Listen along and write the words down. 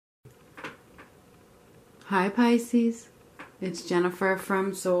Hi Pisces, it's Jennifer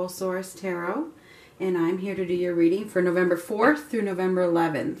from Soul Source Tarot, and I'm here to do your reading for November 4th through November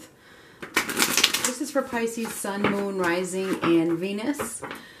 11th. This is for Pisces, Sun, Moon, Rising, and Venus.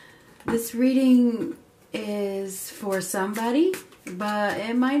 This reading is for somebody, but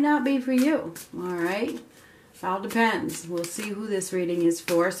it might not be for you, alright? It all depends. We'll see who this reading is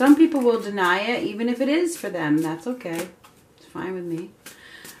for. Some people will deny it, even if it is for them. That's okay. It's fine with me.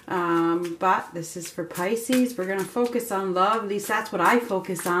 But this is for Pisces. We're going to focus on love. At least that's what I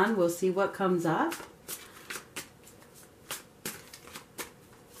focus on. We'll see what comes up.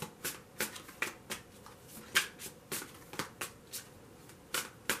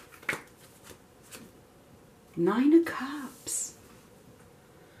 Nine of Cups.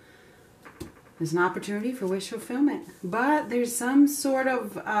 There's an opportunity for wish fulfillment. But there's some sort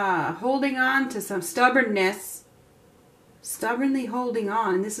of holding on to some stubbornness. Stubbornly holding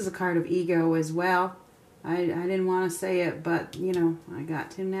on. And this is a card of ego as well. I didn't want to say it, but, you know, I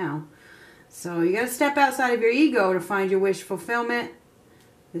got to now. So you got to step outside of your ego to find your wish fulfillment.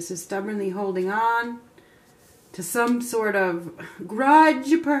 This is stubbornly holding on to some sort of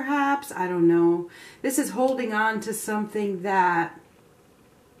grudge, perhaps. I don't know. This is holding on to something that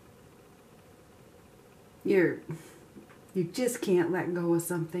you just can't let go of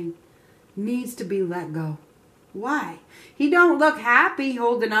something. Needs to be let go. Why? He don't look happy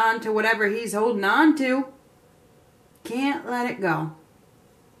holding on to whatever he's holding on to. Can't let it go.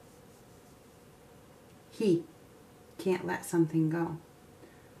 He can't let something go.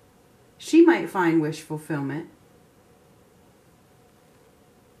 She might find wish fulfillment.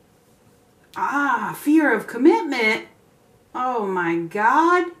 Ah, fear of commitment. Oh my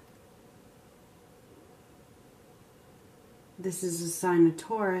God. This is a sign of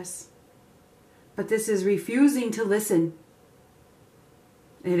Taurus. But this is refusing to listen.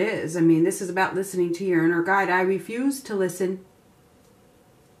 It is. I mean, this is about listening to your inner guide. I refuse to listen.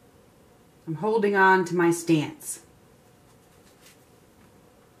 I'm holding on to my stance.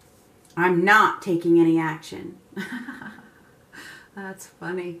 I'm not taking any action. That's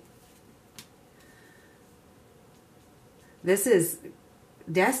funny. This is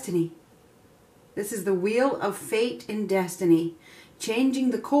destiny. This is the wheel of fate and destiny.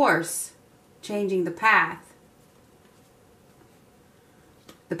 Changing the course. Changing the path.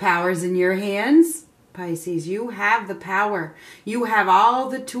 The power's in your hands, Pisces. You have the power. You have all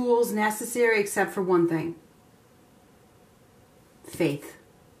the tools necessary except for one thing. Faith.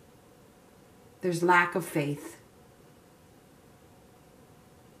 There's lack of faith.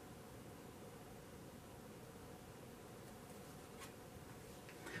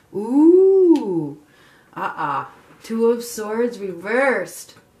 Ooh. Two of Swords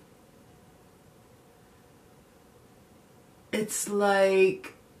reversed. It's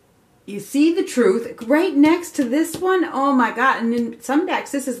like you see the truth right next to this one. Oh my God. And in some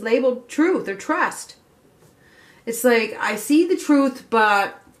decks, this is labeled truth or trust. It's like I see the truth,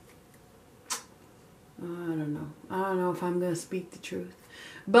 but I don't know. I don't know if I'm going to speak the truth.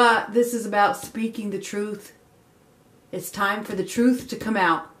 But this is about speaking the truth. It's time for the truth to come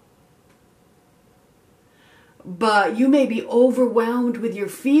out. But you may be overwhelmed with your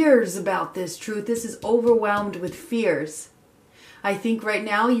fears about this truth. This is overwhelmed with fears. I think right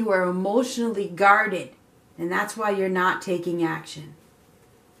now you are emotionally guarded, and that's why you're not taking action.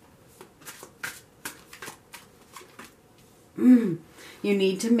 You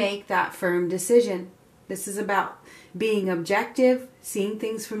need to make that firm decision. This is about being objective, seeing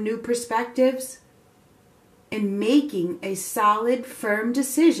things from new perspectives, and making a solid, firm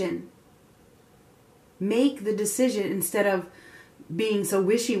decision. Make the decision instead of being so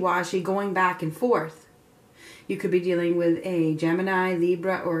wishy-washy, going back and forth. You could be dealing with a Gemini,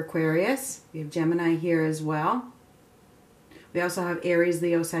 Libra, or Aquarius. We have Gemini here as well. We also have Aries,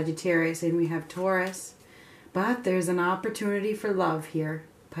 Leo, Sagittarius, and we have Taurus. But there's an opportunity for love here,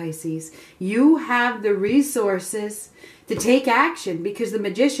 Pisces. You have the resources to take action because the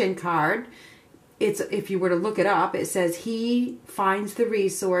Magician card, if you were to look it up, it says he finds the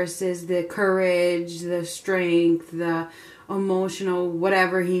resources, the courage, the strength, the emotional,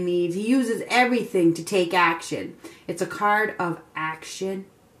 whatever he needs. He uses everything to take action. It's a card of action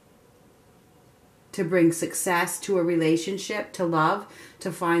to bring success to a relationship, to love,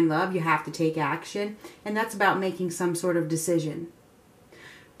 to find love. You have to take action. And that's about making some sort of decision.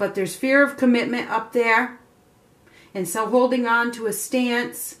 But there's fear of commitment up there. And so holding on to a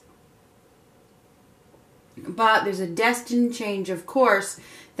stance. But there's a destined change of course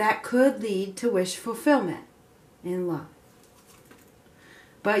that could lead to wish fulfillment in love.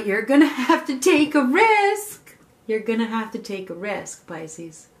 But you're going to have to take a risk. You're going to have to take a risk,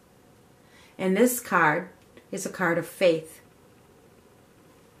 Pisces. And this card is a card of faith.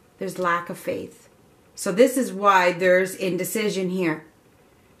 There's lack of faith. So this is why there's indecision here.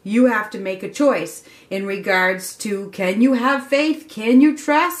 You have to make a choice in regards to, can you have faith? Can you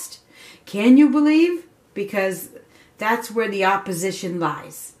trust? Can you believe? Because that's where the opposition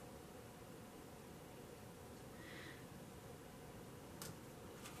lies.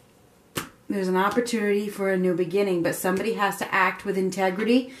 There's an opportunity for a new beginning, but somebody has to act with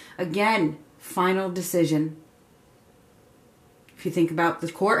integrity. Again, final decision. If you think about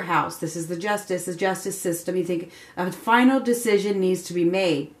the courthouse, this is the justice system. You think a final decision needs to be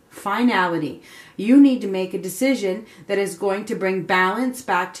made. Finality. You need to make a decision that is going to bring balance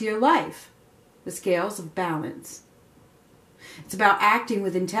back to your life. The scales of balance. It's about acting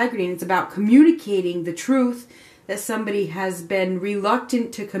with integrity, and it's about communicating the truth that somebody has been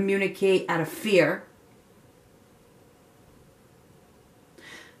reluctant to communicate out of fear.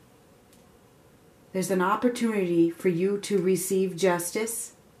 There's an opportunity for you to receive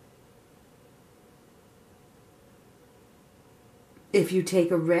justice if you take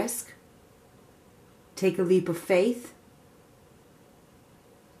a risk, take a leap of faith.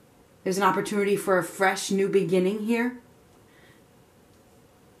 There's an opportunity for a fresh new beginning here.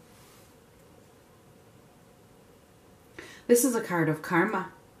 This is a card of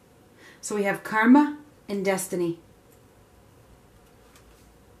karma. So we have karma and destiny.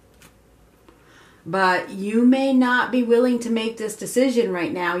 But you may not be willing to make this decision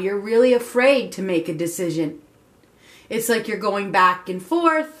right now. You're really afraid to make a decision. It's like you're going back and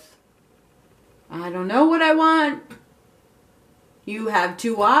forth. I don't know what I want. You have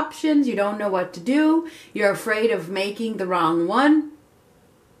two options. You don't know what to do. You're afraid of making the wrong one.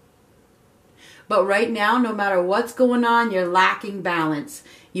 But right now, no matter what's going on, you're lacking balance.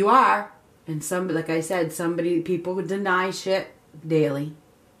 You are. And like I said, people deny shit daily.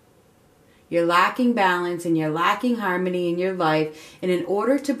 You're lacking balance and you're lacking harmony in your life. And in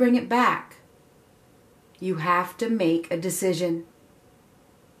order to bring it back, you have to make a decision.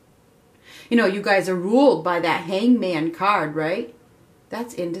 You know, you guys are ruled by that hangman card, right?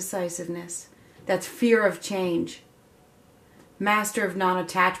 That's indecisiveness. That's fear of change. Master of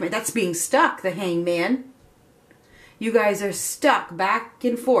non-attachment. That's being stuck, the hangman. You guys are stuck back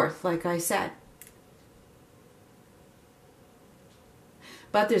and forth, like I said.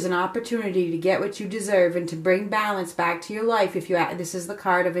 But there's an opportunity to get what you deserve and to bring balance back to your life. This is the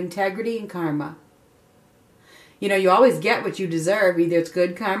card of integrity and karma. You know, you always get what you deserve. Either it's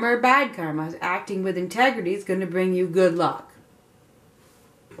good karma or bad karma. Acting with integrity is going to bring you good luck.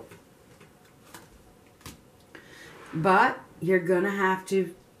 But you're going to have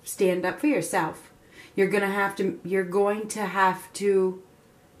to stand up for yourself. You're going to have to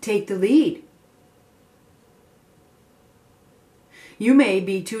take the lead. You may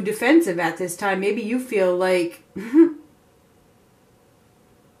be too defensive at this time. Maybe you feel like,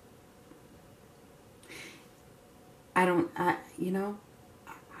 I don't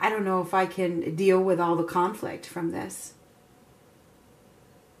know if I can deal with all the conflict from this.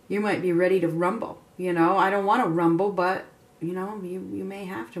 You might be ready to rumble. You know, I don't want to rumble, but, you know, you may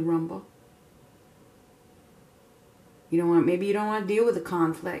have to rumble. Maybe you don't want to deal with the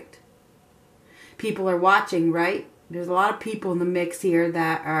conflict. People are watching, right? There's a lot of people in the mix here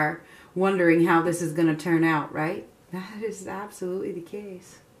that are wondering how this is going to turn out, right? That is absolutely the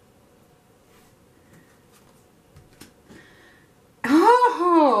case.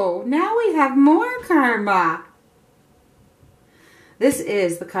 Oh, now we have more karma. This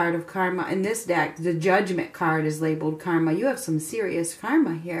is the card of karma. In this deck, the judgment card is labeled karma. You have some serious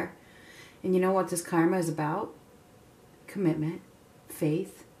karma here. And you know what this karma is about? Commitment,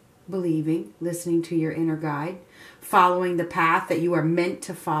 faith, believing, listening to your inner guide, following the path that you are meant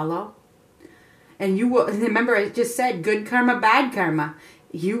to follow. And you will, remember I just said good karma, bad karma.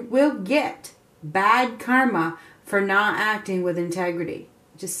 You will get bad karma for not acting with integrity.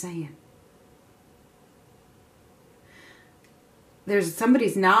 Just saying.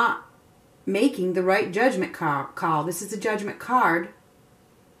 Somebody's not making the right judgment call. This is a judgment card.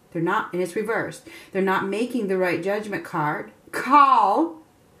 They're not, and it's reversed. They're not making the right judgment call.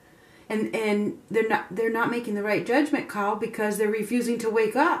 And they're not making the right judgment call because they're refusing to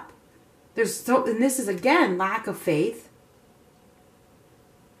wake up. And this is again lack of faith.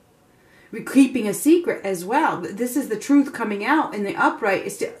 We're keeping a secret as well. This is the truth coming out in the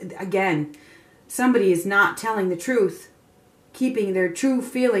upright. Again, somebody is not telling the truth, keeping their true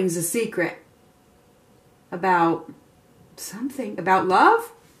feelings a secret about something, about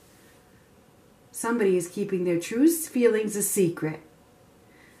love. Somebody is keeping their true feelings a secret,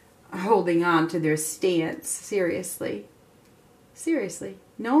 holding on to their stance. Seriously. Seriously.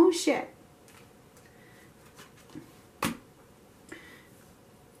 No shit.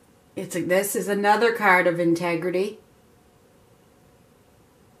 This is another card of integrity.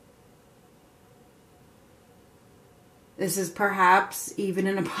 This is perhaps even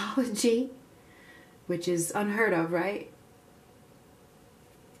an apology, which is unheard of, right?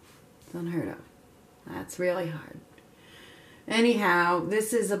 It's unheard of. That's really hard. Anyhow,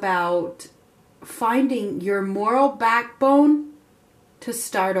 this is about finding your moral backbone to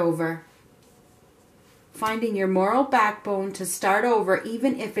start over. Finding your moral backbone to start over,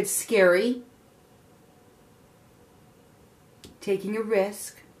 even if it's scary. Taking a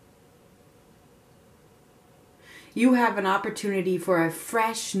risk. You have an opportunity for a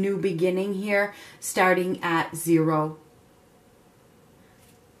fresh new beginning here, starting at 0.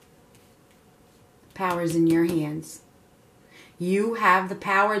 Power's in your hands. You have the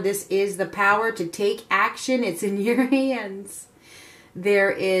power. This is the power to take action. It's in your hands.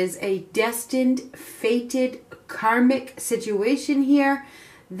 There is a destined, fated, karmic situation here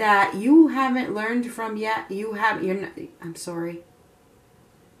that you haven't learned from yet. I'm sorry.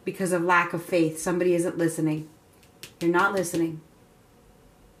 Because of lack of faith. Somebody isn't listening. You're not listening.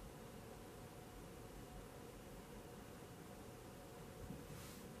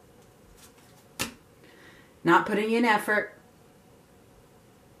 Not putting in effort.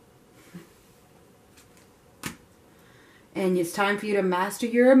 And it's time for you to master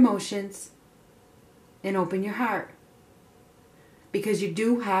your emotions and open your heart. Because you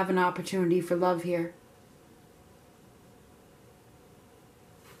do have an opportunity for love here.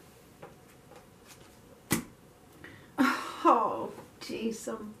 Oh, jeez.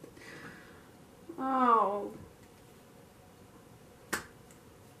 Oh.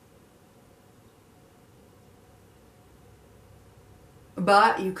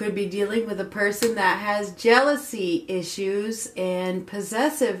 But you could be dealing with a person that has jealousy issues and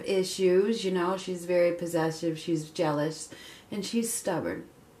possessive issues. You know, she's very possessive, she's jealous, and she's stubborn.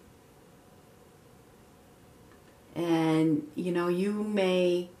 And, you know,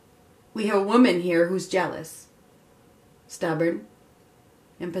 we have a woman here who's jealous, stubborn,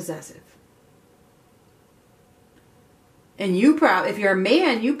 and possessive. And if you're a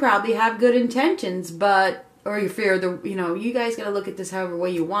man, you probably have good intentions, or you fear you guys got to look at this however way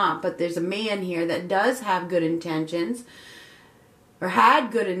you want, but there's a man here that does have good intentions, or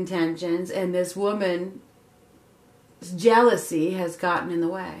had good intentions, and this woman's jealousy has gotten in the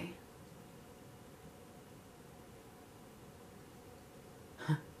way.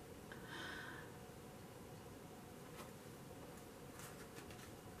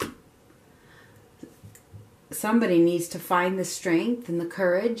 Somebody needs to find the strength and the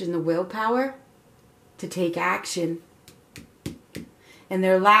courage and the willpower to take action. And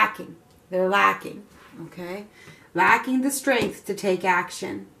they're lacking. Okay? Lacking the strength to take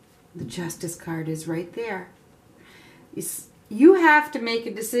action. The Justice card is right there. You have to make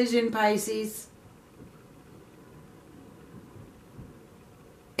a decision, Pisces.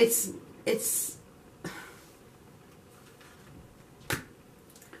 It's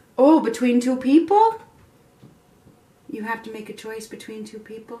between two people? You have to make a choice between two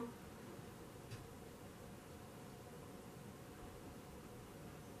people?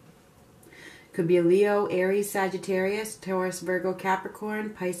 Could be a Leo, Aries, Sagittarius, Taurus, Virgo, Capricorn,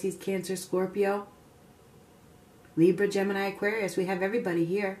 Pisces, Cancer, Scorpio, Libra, Gemini, Aquarius. We have everybody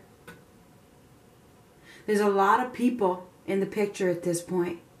here. There's a lot of people in the picture at this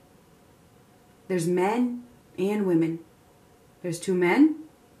point. There's men and women. There's 2 men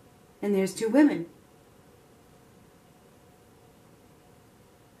and there's 2 women.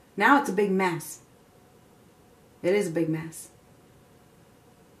 Now it's a big mess. It is a big mess.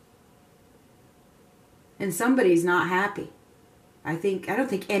 And somebody's not happy. I don't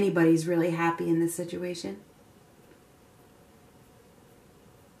think anybody's really happy in this situation.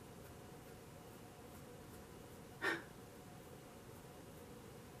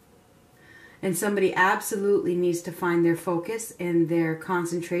 And somebody absolutely needs to find their focus and their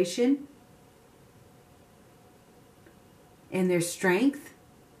concentration and their strength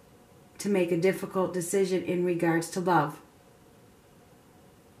to make a difficult decision in regards to love.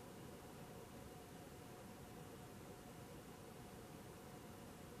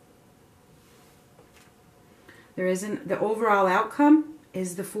 The overall outcome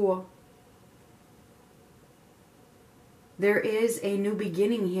is the Fool. There is a new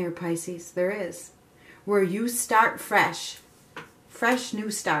beginning here, Pisces. There is. Where you start fresh. Fresh new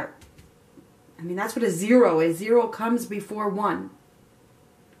start. I mean, that's what a 0 is. 0 comes before 1.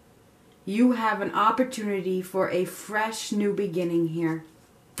 You have an opportunity for a fresh new beginning here.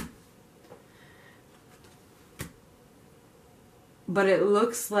 But it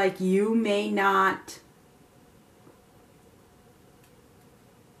looks like you may not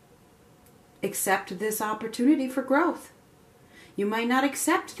accept this opportunity for growth. You might not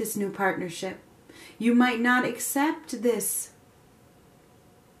accept this new partnership. You might not accept this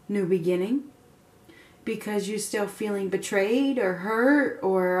new beginning because you're still feeling betrayed or hurt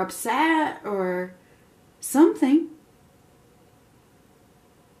or upset or something.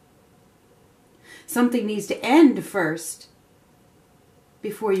 Something needs to end first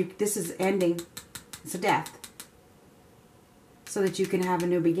before you, this is ending. It's a death. So that you can have a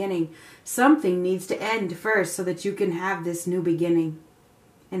new beginning. Something needs to end first so that you can have this new beginning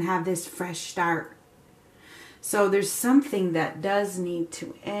and have this fresh start. So there's something that does need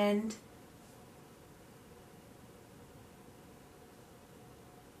to end.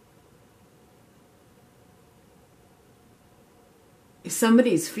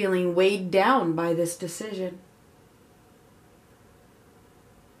 Somebody's feeling weighed down by this decision.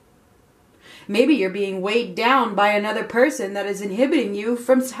 Maybe you're being weighed down by another person that is inhibiting you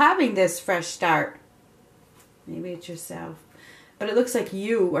from having this fresh start. Maybe it's yourself. But it looks like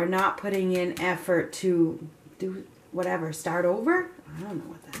you are not putting in effort to do whatever. Start over? I don't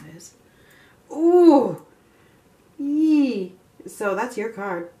know what that is. Ooh. Yee. So that's your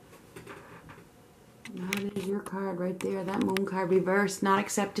card. That is your card right there. That moon card reversed. Not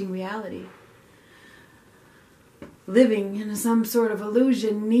accepting reality. Living in some sort of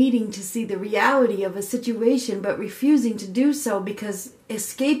illusion, needing to see the reality of a situation, but refusing to do so because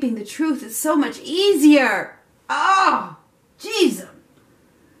escaping the truth is so much easier. Oh, Jesus.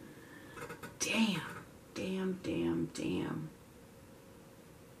 Damn, damn, damn, damn.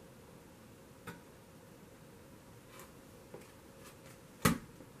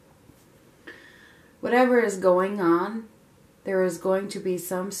 Whatever is going on, there is going to be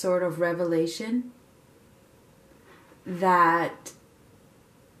some sort of revelation that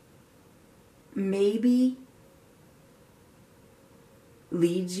maybe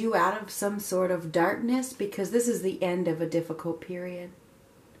leads you out of some sort of darkness, because this is the end of a difficult period.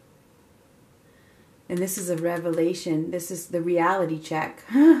 And this is a revelation. This is the reality check.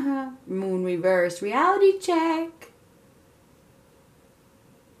 Moon reverse. Reality check.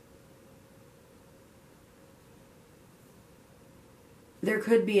 There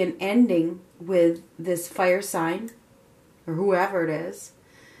could be an ending with this fire sign, or whoever it is,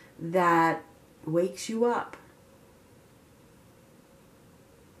 that wakes you up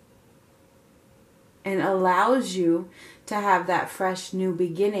and allows you to have that fresh new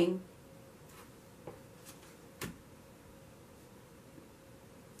beginning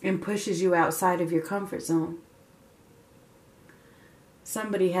and pushes you outside of your comfort zone.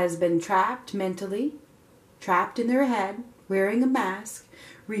 Somebody has been trapped mentally, trapped in their head, wearing a mask,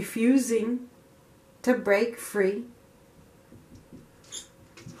 refusing to break free.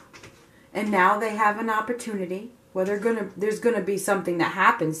 And now they have an opportunity. Well, there's gonna be something that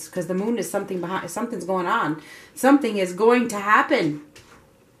happens, because the moon is something behind. Something's going on. Something is going to happen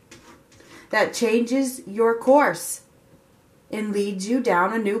that changes your course and leads you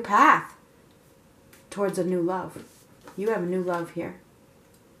down a new path towards a new love. You have a new love here.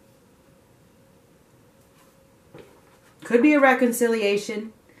 Could be a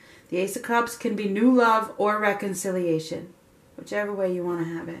reconciliation. The Ace of Cups can be new love or reconciliation, whichever way you want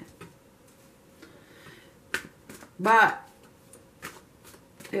to have it. But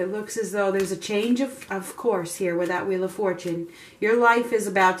it looks as though there's a change of course here with that Wheel of Fortune. Your life is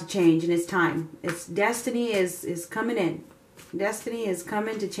about to change, and it's time. It's destiny is coming in. Destiny is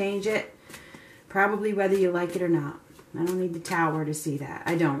coming to change it, probably whether you like it or not. I don't need the Tower to see that.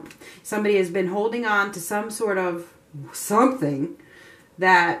 I don't. Somebody has been holding on to some sort of something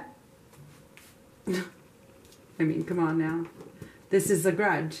that, I mean, come on now. This is a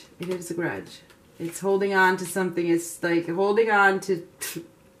grudge. It is a grudge. It's holding on to something. It's like holding on to,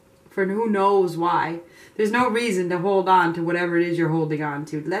 for who knows why. There's no reason to hold on to whatever it is you're holding on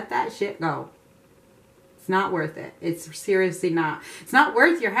to. Let that shit go. It's not worth it. It's seriously not. It's not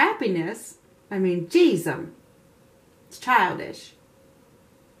worth your happiness. I mean, geez, it's childish.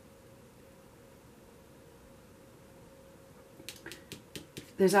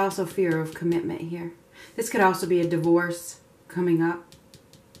 There's also fear of commitment here. This could also be a divorce coming up.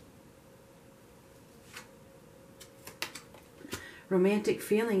 Romantic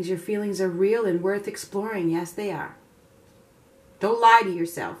feelings. Your feelings are real and worth exploring. Yes, they are. Don't lie to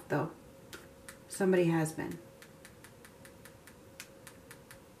yourself, though. Somebody has been.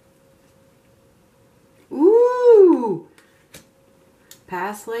 Ooh!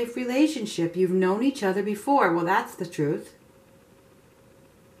 Past life relationship. You've known each other before. Well, that's the truth.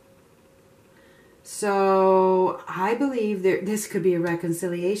 So, I believe this could be a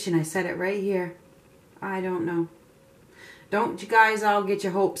reconciliation. I said it right here. I don't know. Don't you guys all get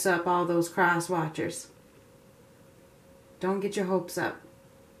your hopes up, all those cross watchers. Don't get your hopes up.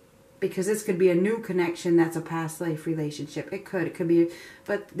 Because this could be a new connection that's a past life relationship. It could be.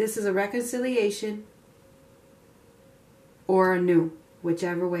 But this is a reconciliation or a new,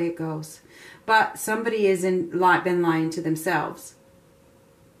 whichever way it goes. But somebody has been lying to themselves.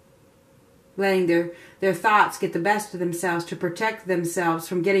 Letting their thoughts get the best of themselves to protect themselves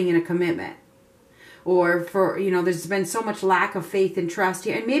from getting in a commitment. Or for, there's been so much lack of faith and trust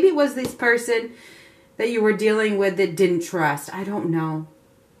here. And maybe it was this person that you were dealing with that didn't trust. I don't know.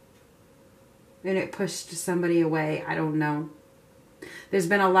 And it pushed somebody away. I don't know. There's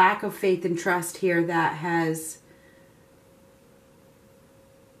been a lack of faith and trust here that has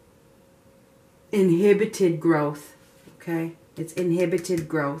inhibited growth. Okay? It's inhibited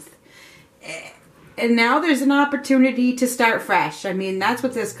growth. And now there's an opportunity to start fresh. I mean, that's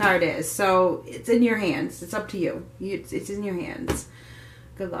what this card is. So it's in your hands. It's up to you. It's in your hands.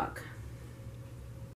 Good luck.